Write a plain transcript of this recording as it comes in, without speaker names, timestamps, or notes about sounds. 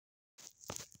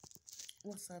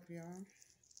What's up, y'all?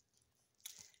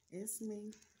 It's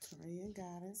me, Toria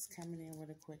Goddess, coming in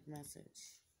with a quick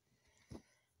message.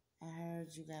 I heard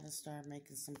you gotta start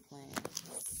making some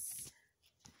plans.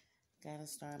 Gotta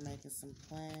start making some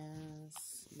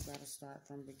plans. You gotta start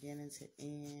from beginning to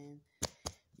end.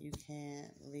 You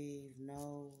can't leave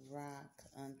no rock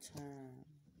unturned.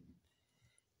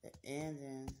 The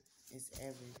ending is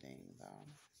everything, though.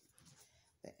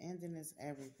 The ending is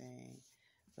everything.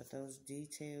 But those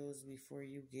details before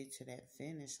you get to that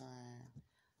finish line,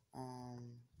 um,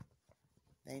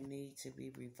 they need to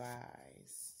be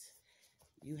revised.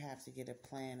 You have to get a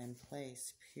plan in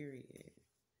place, period.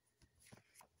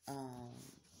 Um,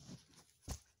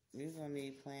 you're going to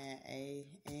need plan A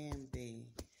and B.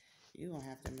 You're going to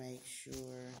have to make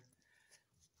sure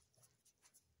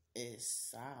it's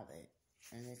solid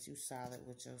and that you solid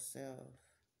with yourself.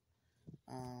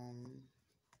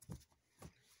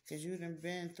 Because you done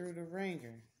been through the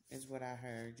ringer, is what I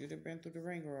heard. You done been through the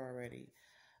ringer already.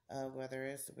 Whether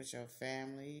it's with your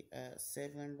family,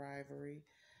 sibling rivalry,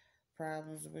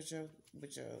 problems with your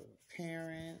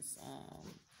parents,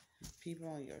 people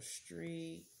on your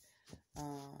street,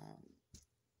 um,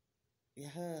 your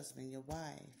husband, your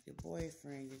wife, your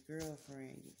boyfriend, your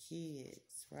girlfriend, your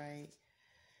kids, right?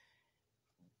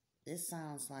 This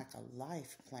sounds like a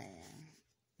life plan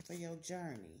for your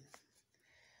journey,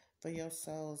 for your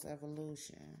soul's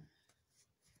evolution,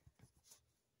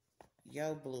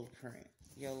 your blueprint,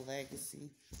 your legacy.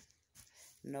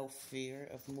 No fear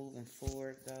of moving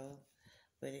forward, though,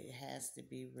 but it has to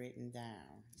be written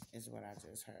down, is what I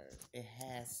just heard. It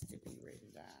has to be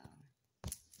written down.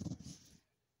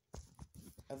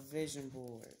 A vision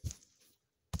board,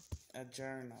 a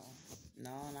journal.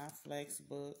 No, not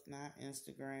Flexbook, not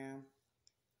Instagram,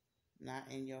 not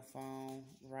in your phone,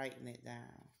 writing it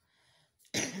down.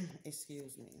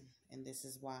 Excuse me. And this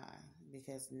is why.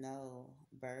 Because no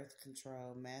birth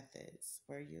control methods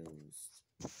were used.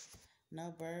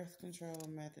 No birth control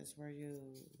methods were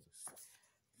used.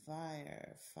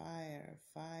 Fire, fire,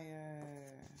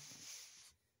 fire.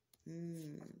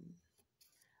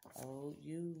 Old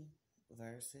you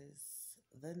versus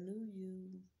the new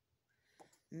you.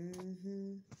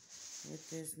 With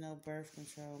this no birth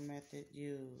control method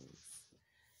used.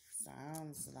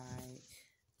 Sounds like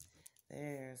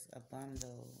there's a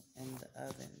bundle in the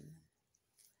oven.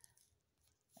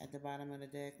 At the bottom of the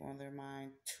deck on their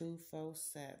mind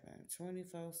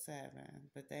 24/7.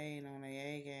 But they ain't on their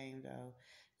A game though.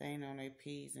 They ain't on their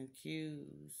P's and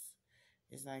Q's.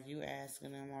 It's like you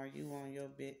asking them, are you on your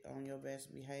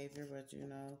best behavior? But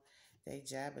they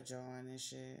jabberjawing and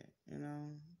shit.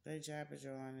 They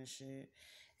jabberjawing and shit.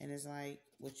 And it's like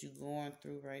what you going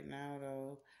through right now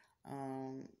though,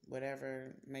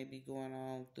 whatever may be going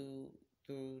on through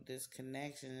this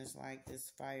connection, it's like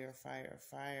this fire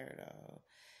though.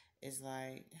 It's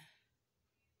like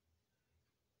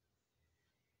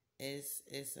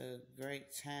it's a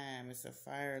great time. It's a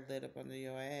fire lit up under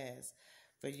your ass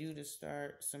for you to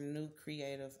start some new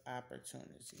creative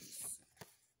opportunities.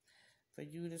 For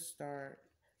you to start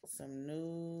some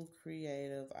new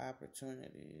creative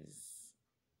opportunities.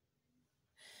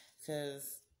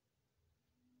 Because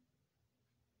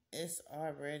it's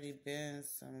already been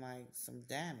some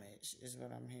damage is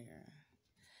what I'm hearing.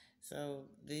 So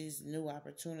these new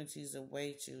opportunities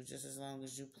await you just as long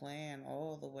as you plan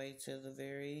all the way to the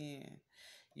very end.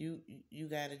 You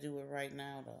got to do it right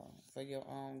now though for your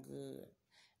own good,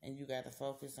 and you got to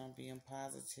focus on being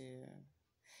positive.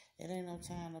 It ain't no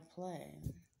time to play.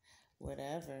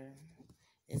 Whatever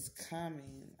is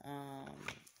coming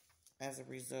as a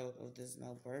result of this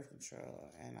no birth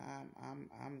control, and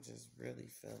I'm just really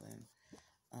feeling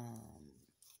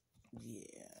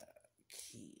yeah,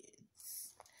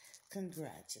 kids.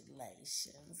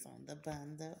 Congratulations on the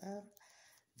bundle of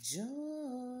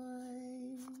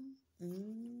joy.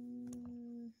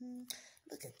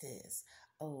 Look at this.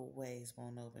 Old ways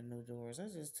won't open new doors. I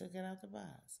just took it out the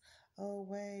box. Old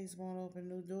ways won't open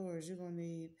new doors. You're going to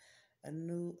need a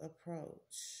new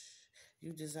approach.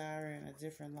 You desiring a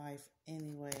different life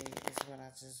anyway is what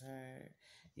I just heard.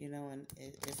 And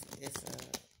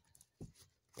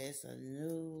it's a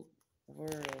new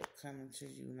world coming to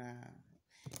you now.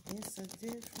 It's a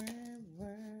different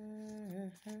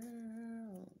world.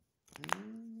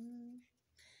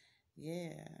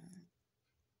 Yeah.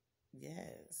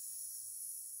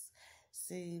 Yes.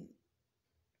 See,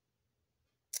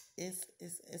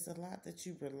 it's a lot that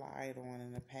you relied on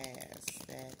in the past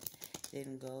that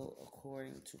didn't go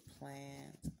according to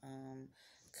plans.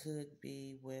 Could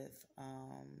be with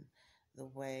the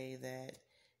way that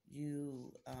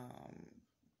you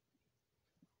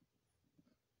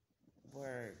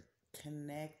were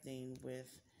connecting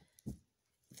with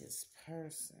this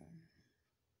person.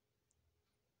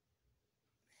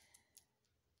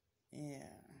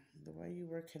 Yeah, the way you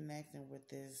were connecting with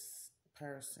this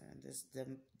person, this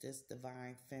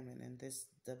divine feminine, this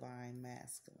divine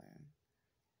masculine,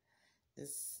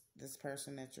 this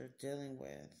person that you're dealing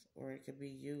with, or it could be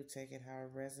you. Take it how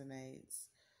it resonates.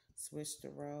 Switch the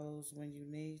roles when you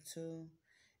need to.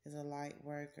 Is a light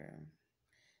worker.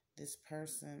 This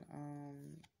person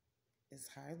is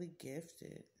highly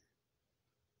gifted.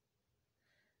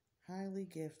 Highly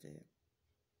gifted.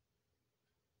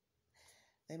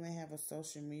 They may have a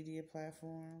social media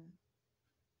platform,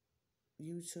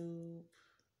 YouTube,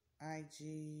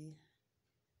 IG.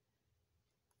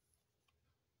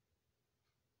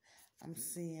 I'm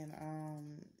seeing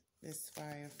this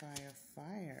fire.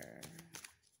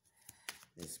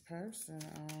 This person,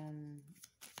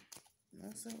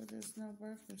 let's see what this no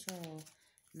birth control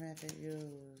method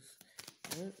used.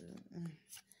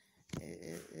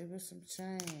 It was some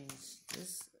change.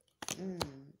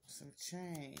 Some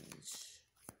change.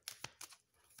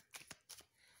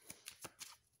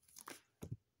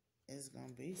 It's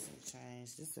gonna be some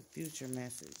change. This is a future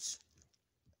message.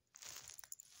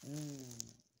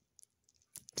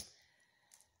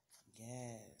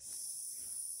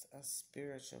 Yes. A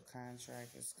spiritual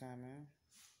contract is coming.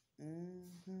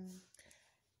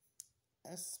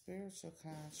 A spiritual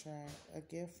contract. A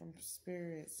gift from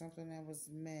spirit. Something that was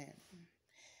meant.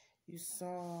 You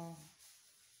saw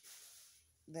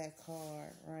that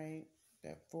card, right?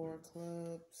 That 4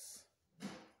 clubs.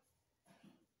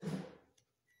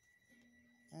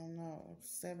 I don't know.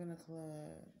 7 of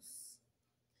clubs.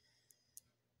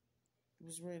 It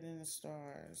was written in the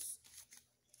stars.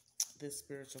 This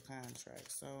spiritual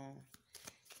contract. So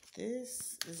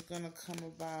this is going to come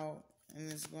about,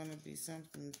 and it's going to be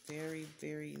something very,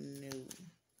 very new,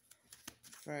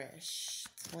 fresh,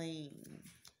 clean.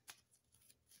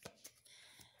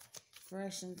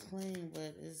 Fresh and clean,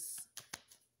 but it's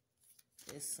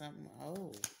something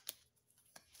old.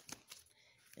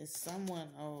 It's someone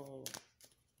old.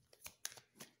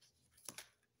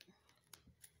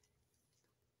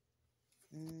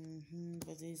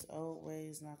 But these old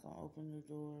ways not going to open new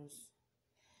doors.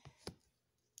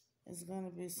 It's going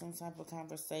to be some type of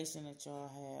conversation that y'all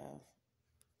have.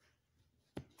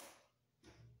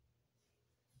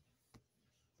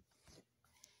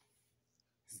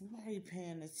 Somebody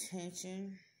paying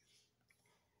attention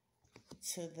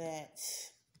to that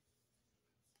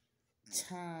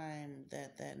time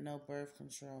that no birth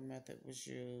control method was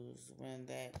used, when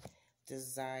that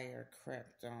desire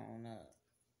crept on up.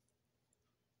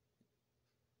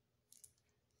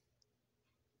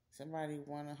 Somebody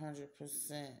 100%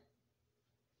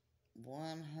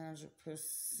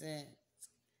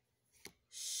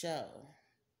 show.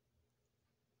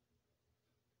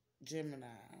 Gemini.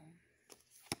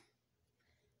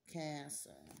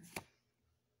 Cancer.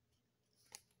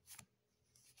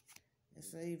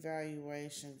 It's an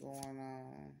evaluation going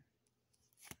on.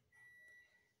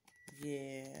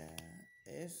 Yeah,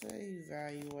 it's an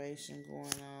evaluation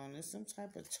going on. There's some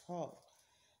type of talk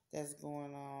that's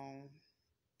going on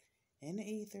in the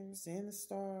ethers, in the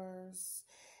stars,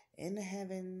 in the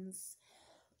heavens,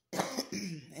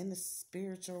 in the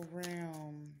spiritual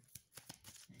realm.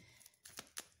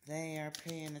 They are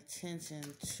paying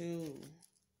attention to.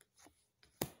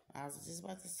 I was just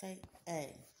about to say,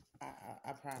 hey,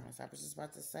 I promise. I was just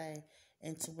about to say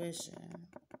intuition.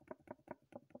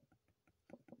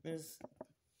 This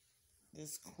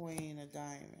Queen of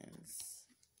Diamonds.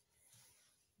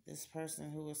 This person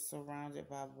who is surrounded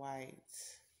by white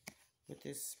with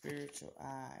this spiritual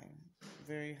eye.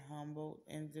 Very humble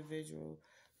individual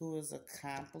who is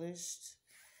accomplished.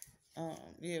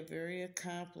 Very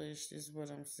accomplished is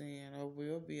what I'm saying, or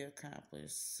will be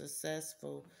accomplished,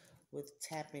 successful with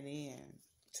tapping in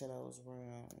to those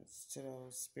realms, to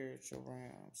those spiritual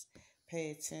realms.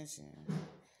 Pay attention.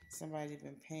 Somebody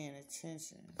been paying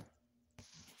attention.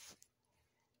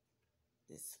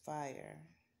 This fire.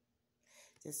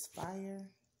 This fire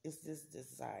is this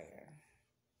desire.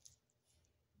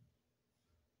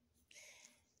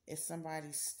 It's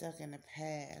somebody stuck in the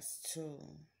past too.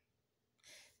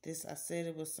 I said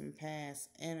it was some past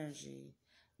energy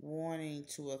wanting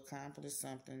to accomplish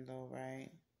something though,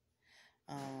 right?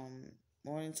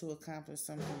 Wanting to accomplish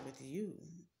something with you.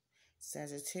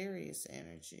 Sagittarius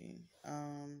energy.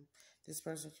 This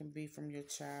person can be from your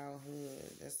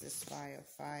childhood. That's this fire.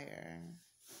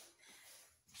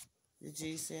 The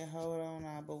G said, hold on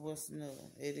now, but what's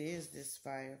new? It is this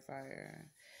fire.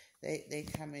 They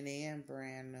coming in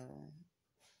brand new.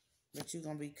 But you're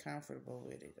going to be comfortable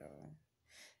with it, though.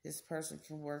 This person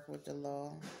can work with the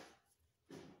law.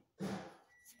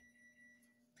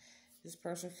 This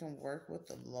person can work with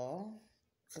the law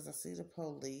because I see the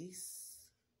police.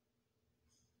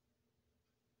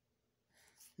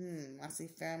 I see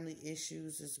family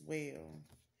issues as well.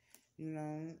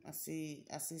 I see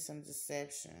some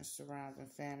deception surrounding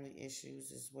family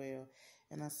issues as well.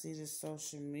 And I see this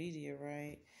social media,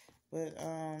 right? But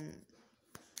I'm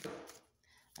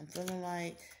feeling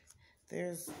like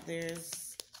there's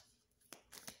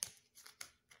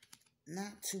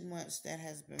not too much that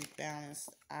has been balanced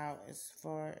out as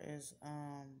far as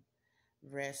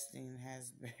resting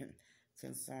has been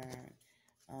concerned.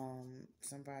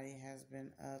 Somebody has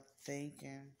been up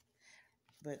thinking,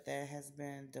 but that has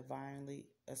been divinely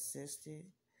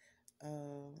assisted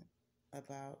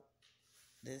about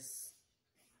this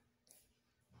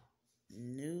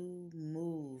new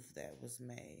move that was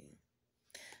made.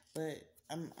 But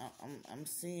I'm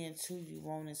seeing too, you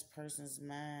on this person's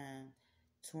mind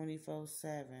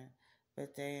 24/7,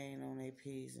 but they ain't on their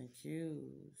P's and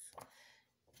Q's.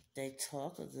 They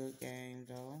talk a good game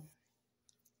though.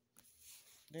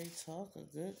 They talk a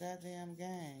good goddamn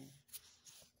game.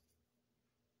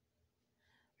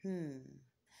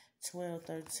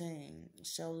 12:13.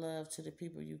 Show love to the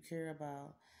people you care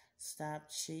about. Stop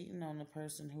cheating on the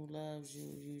person who loves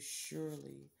you. You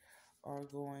surely are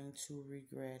going to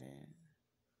regret it.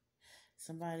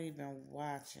 Somebody been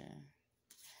watching.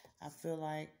 I feel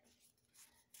like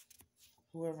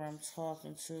whoever I'm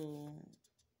talking to,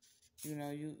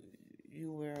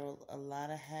 you wear a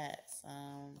lot of hats.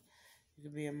 You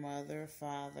could be a mother,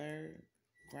 father,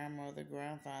 grandmother,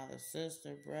 grandfather,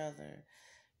 sister, brother.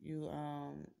 You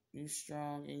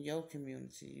strong in your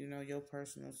community, your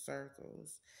personal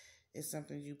circles. It's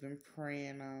something you've been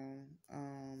praying on.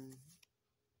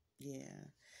 Yeah.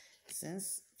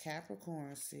 Since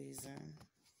Capricorn season.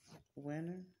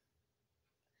 Winter.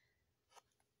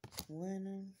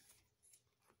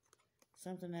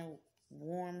 Something that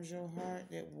warms your heart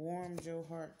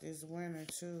this winter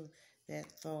too.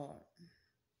 That thought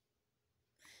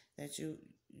that you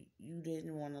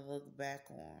didn't want to look back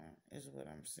on is what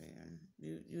I'm saying.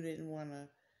 You didn't want to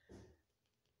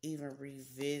even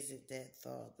revisit that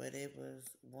thought, but it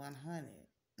was 100.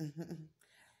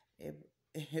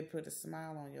 it put a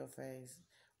smile on your face,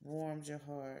 warmed your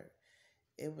heart.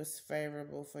 It was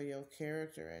favorable for your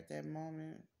character at that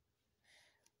moment.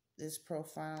 This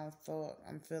profound thought,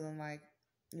 I'm feeling like,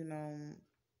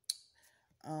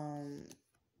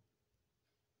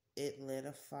 it lit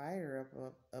a fire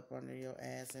up under your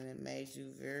ass, and it made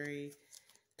you very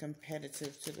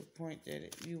competitive to the point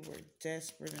that you were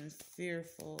desperate and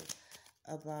fearful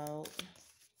about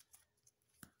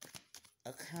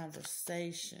a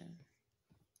conversation,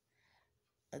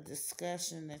 a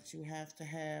discussion that you have to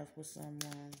have with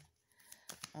someone.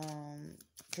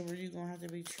 To where you're gonna have to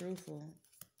be truthful,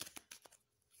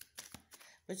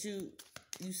 but you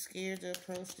scared to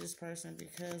approach this person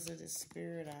because of the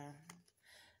spirit eye.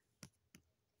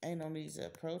 Ain't no need to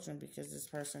approach him because this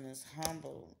person is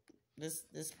humble.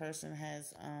 This person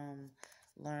has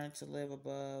learned to live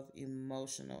above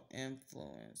emotional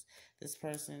influence. This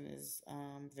person is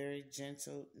very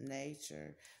gentle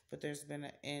nature, but there's been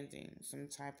an ending, some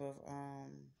type of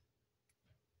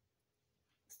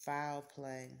foul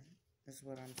play is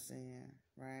what I'm seeing,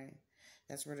 right?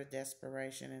 That's where the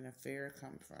desperation and the fear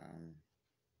come from.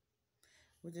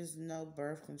 With there's no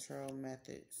birth control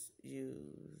methods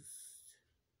used.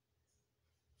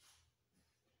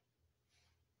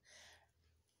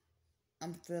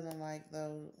 I'm feeling like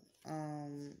though,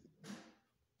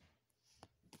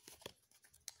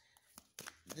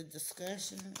 the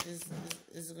discussion is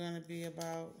going to be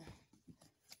about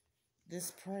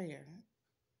this prayer,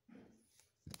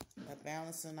 a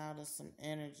balancing out of some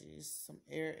energies, some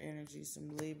air energy,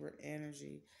 some Libra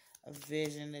energy, a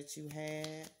vision that you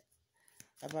had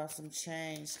about some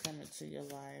change coming to your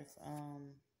life.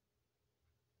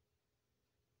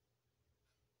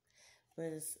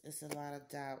 But it's a lot of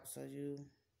doubt, so you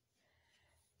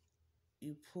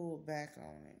pull back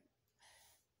on it.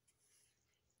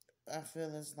 I feel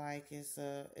it's like it's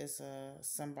a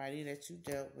somebody that you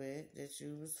dealt with, that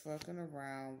you was fucking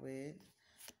around with.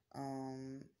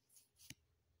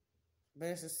 But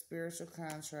it's a spiritual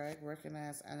contract.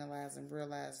 Recognize, analyze, and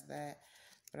realize that.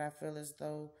 But I feel as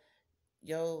though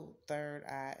your third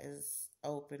eye is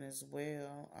open as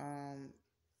well.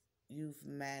 You've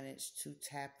managed to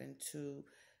tap into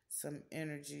some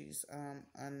energies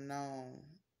unknown.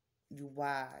 You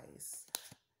wise,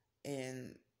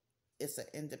 and it's an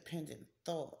independent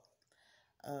thought.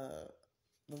 But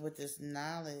with this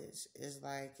knowledge, it's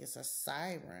like it's a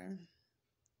siren,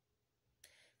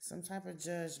 some type of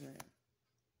judgment.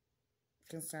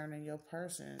 concerning your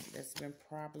person that's been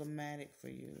problematic for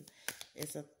you.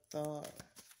 It's a thought.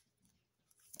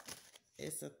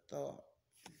 It's a thought.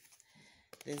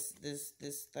 This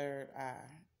third eye.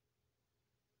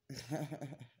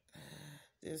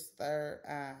 This third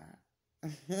eye.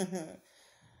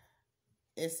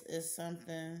 It's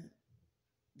something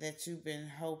that you've been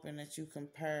hoping that you can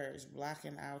purge,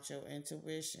 blocking out your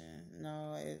intuition.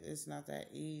 No, it's not that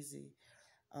easy.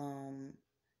 Um,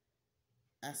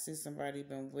 I see somebody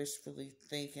been wishfully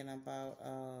thinking about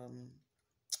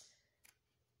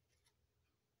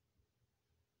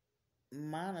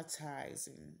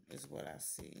monetizing is what I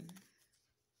see.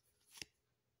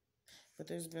 But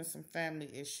there's been some family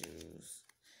issues.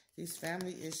 These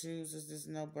family issues is this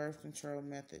no birth control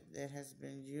method that has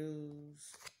been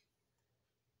used.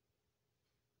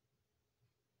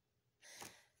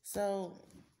 So,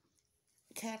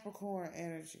 Capricorn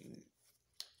energy.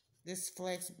 This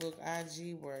Flexbook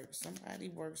IG work. Somebody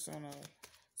works on a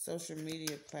social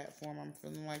media platform. I'm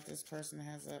feeling like this person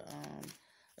has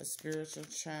a spiritual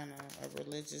channel, a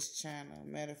religious channel,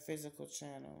 metaphysical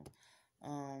channel.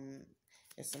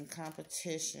 It's some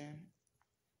competition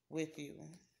with you.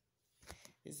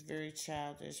 It's very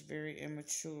childish, very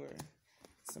immature.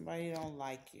 Somebody don't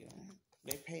like you.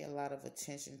 They pay a lot of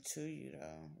attention to you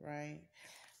though, right?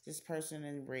 This person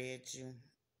then read you.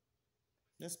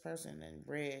 This person then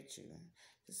read you.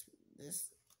 This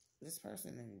this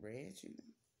person then read you.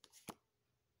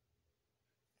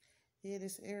 Yeah,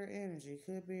 this air energy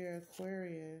could be an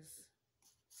Aquarius.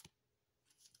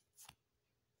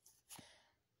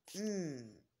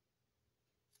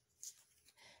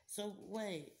 So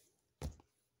wait,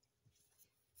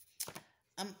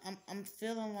 I'm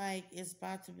feeling like it's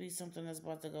about to be something that's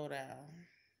about to go down,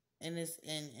 and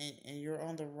and you're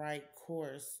on the right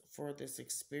course for this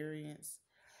experience.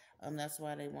 That's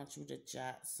why they want you to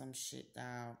jot some shit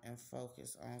down and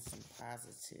focus on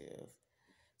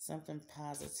something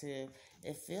positive.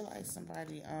 It feel like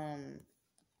somebody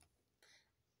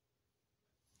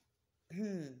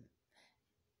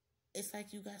it's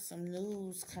like you got some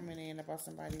news coming in about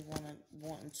somebody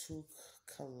wanting to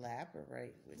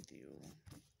collaborate with you,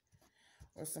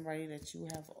 or somebody that you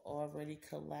have already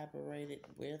collaborated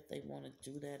with. They want to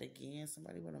do that again.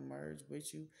 Somebody want to merge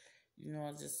with you. You know,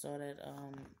 I just saw that.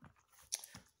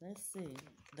 Let's see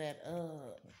that.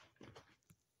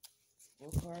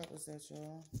 What card was that,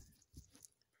 y'all?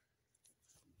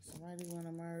 Somebody want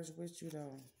to merge with you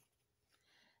though.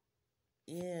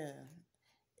 Yeah.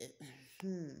 It,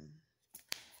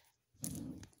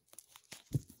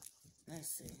 Let's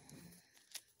see.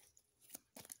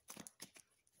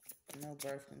 No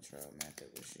birth control method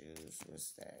was used.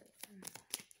 What's that?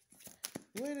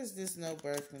 Where does this no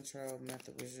birth control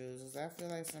method was used? Because I feel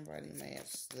like somebody may have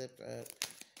slipped up,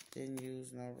 didn't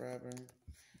use no rubber.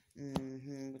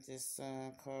 With this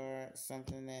sun card,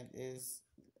 something that is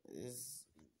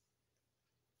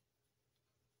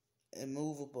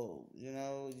immovable. You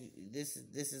know, this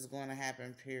is going to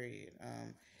happen. Period.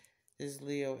 This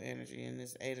Leo energy and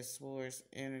this Eight of Swords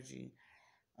energy.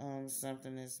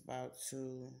 Something is about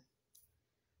to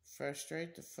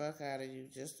frustrate the fuck out of you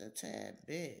just a tad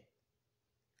bit.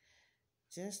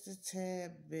 Just a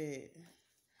tad bit.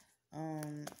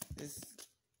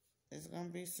 It's gonna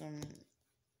be some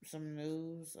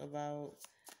news about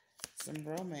some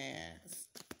romance.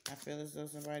 I feel as though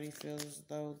somebody feels as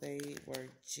though they were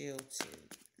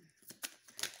jilted.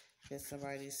 That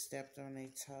somebody stepped on their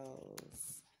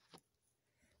toes.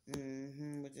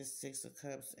 With this Six of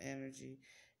Cups energy.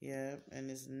 Yep, and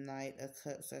this Knight of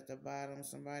Cups at the bottom.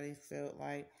 Somebody felt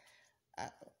like I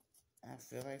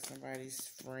feel like somebody's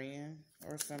friend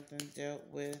or something dealt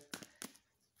with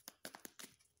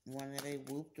one of they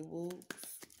whoop-de-whoops.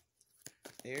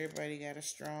 Everybody got a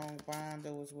strong bond,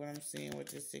 though, is what I'm seeing with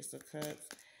this Six of Cups.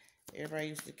 Everybody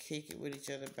used to kick it with each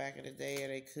other back in the day, or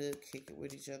they could kick it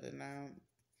with each other now.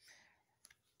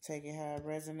 Take it how it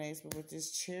resonates. But with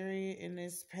this Chariot in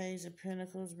this Page of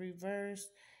Pentacles reversed,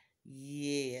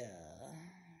 yeah.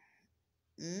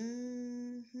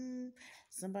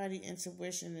 Somebody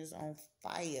intuition is on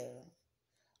fire.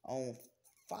 On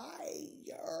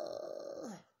fire.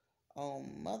 On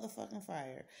motherfucking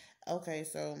fire. Okay,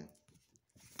 so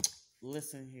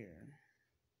listen here.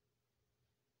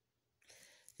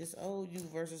 This old you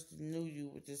versus the new you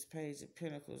with this Page of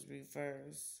Pentacles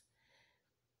reverse.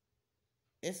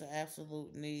 It's an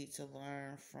absolute need to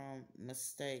learn from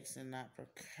mistakes and not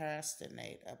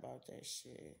procrastinate about that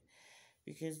shit.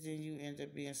 Because then you end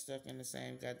up being stuck in the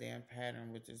same goddamn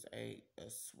pattern with this Eight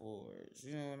of Swords.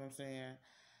 You know what I'm saying?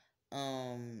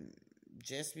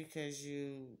 Just because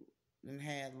you and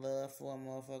had love for a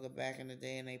motherfucker back in the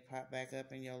day and they pop back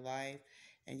up in your life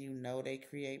and you know they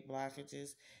create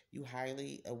blockages, you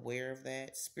highly aware of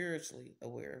that, spiritually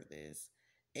aware of this.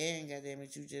 And goddamn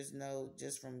it, you just know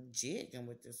just from jigging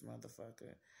with this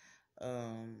motherfucker,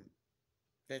 um,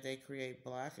 that they create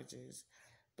blockages,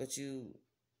 but you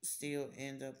still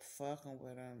end up fucking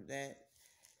with them.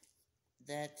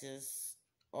 That just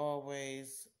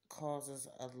always causes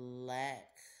a lack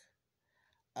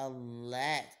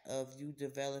of you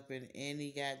developing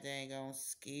any goddamn on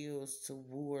skills to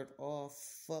ward off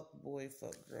fuck boy,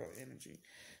 fuck girl energy.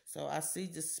 So I see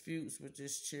disputes with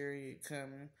this chariot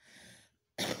coming.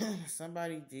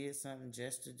 Somebody did something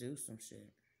just to do some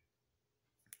shit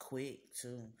quick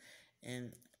too,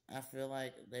 and I feel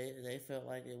like they felt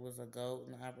like it was a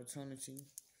golden opportunity.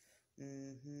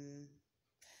 Hmm.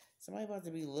 Somebody about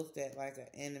to be looked at like an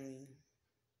enemy.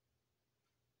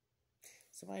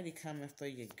 Somebody coming for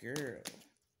your girl.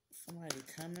 Somebody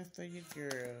coming for your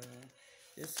girl.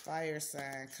 This fire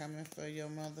sign coming for your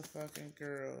motherfucking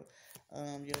girl.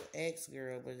 Your ex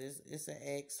girl, but it's an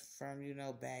ex from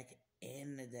back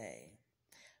in the day.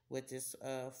 With this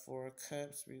 4 of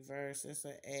Cups reverse, it's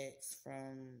an ex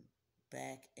from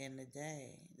back in the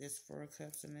day. This 4 of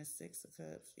Cups and this 6 of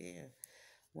Cups, yeah.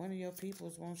 One of your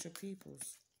peoples wants your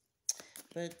peoples.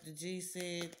 But the G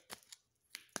said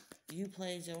you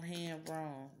played your hand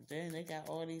wrong. Then they got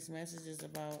all these messages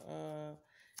about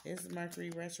it's Mercury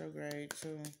retrograde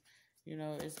too.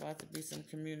 It's about to be some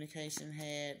communication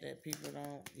had that people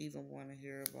don't even want to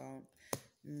hear about.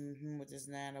 With this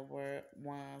 9 of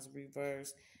Wands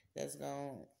reverse, that's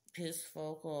gonna piss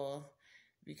folk off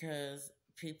because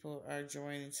people are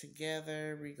joining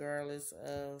together regardless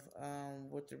of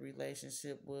what the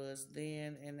relationship was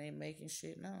then, and they making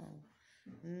shit known.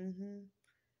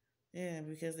 Yeah,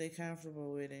 because they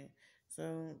comfortable with it.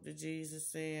 So the Jesus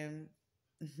saying,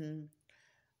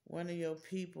 one of your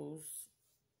peoples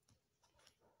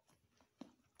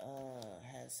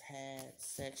has had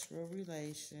sexual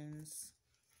relations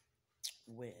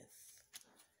with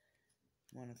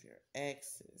one of your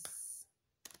exes,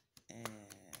 and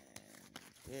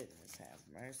goodness have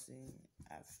mercy,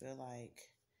 I feel like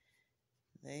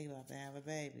they about to have a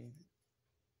baby.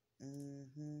 And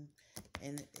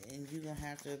you're gonna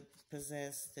have to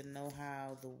possess the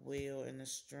know-how, the will, and the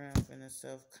strength, and the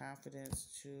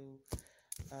self-confidence to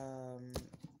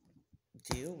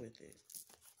deal with it.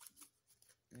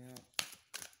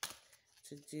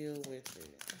 To deal with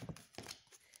it.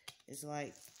 It's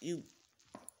like you've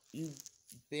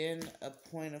been a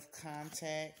point of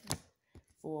contact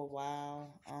for a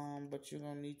while, but you're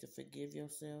gonna need to forgive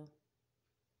yourself.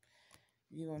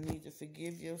 You're gonna need to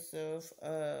forgive yourself.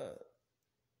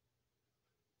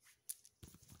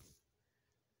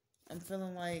 I'm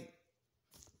feeling like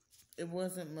it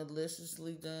wasn't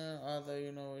maliciously done,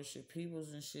 although, it's your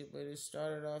peoples and shit, but it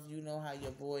started off, how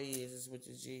your boy is what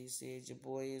the G said. Your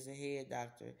boy is a head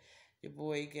doctor. Your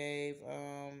boy gave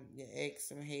your ex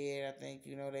some head. I think,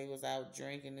 they was out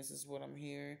drinking. This is what I'm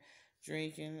hearing.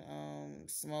 Drinking,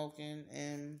 smoking,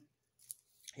 and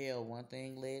hell, one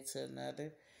thing led to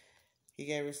another. He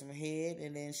gave her some head,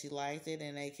 and then she liked it,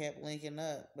 and they kept linking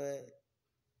up, but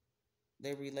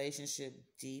their relationship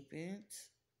deepened.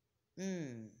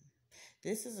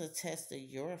 This is a test of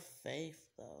your faith,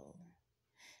 though,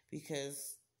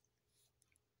 because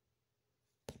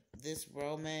this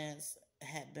romance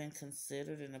had been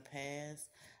considered in the past.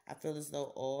 I feel as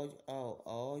though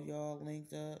all y'all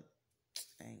linked up.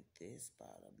 Ain't this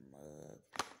about a mug?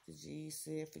 The G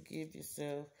said, forgive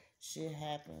yourself. Shit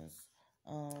happens.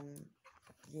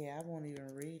 Yeah, I won't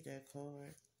even read that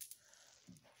card.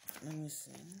 Let me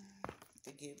see.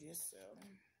 Forgive yourself.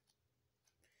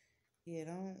 Yeah,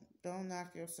 don't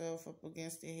knock yourself up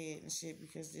against the head and shit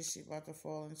because this shit about to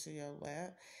fall into your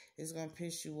lap. It's gonna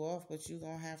piss you off, but you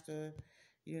gonna have to,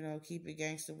 keep it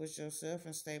gangster with yourself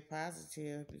and stay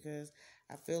positive because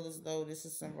I feel as though this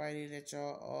is somebody that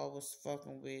y'all all was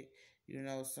fucking with,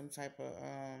 some type of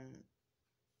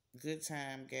good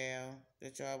time gal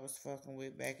that y'all was fucking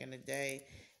with back in the day,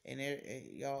 and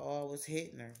y'all all was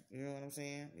hitting her. You know what I'm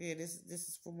saying? Yeah, this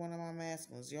is from one of my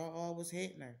masculines. Y'all all was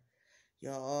hitting her.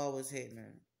 Y'all always hitting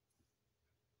her.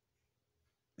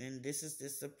 And this is the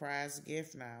surprise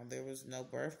gift now. There was no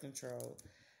birth control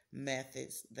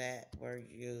methods that were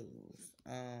used.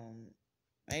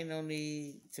 Ain't no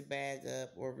need to bag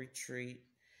up or retreat.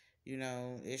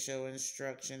 It's your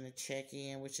instruction to check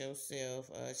in with yourself,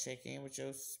 check in with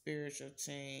your spiritual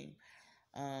team.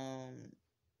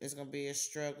 It's gonna be a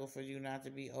struggle for you not to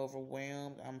be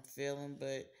overwhelmed. I'm feeling,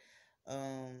 but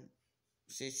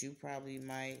shit, you probably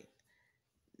might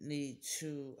need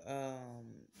to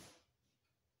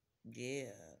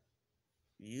Yeah,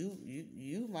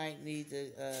 you might need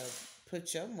to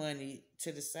put your money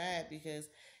to the side because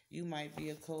you might be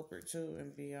a culprit too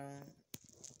and be on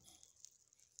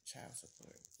child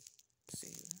support. See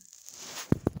you.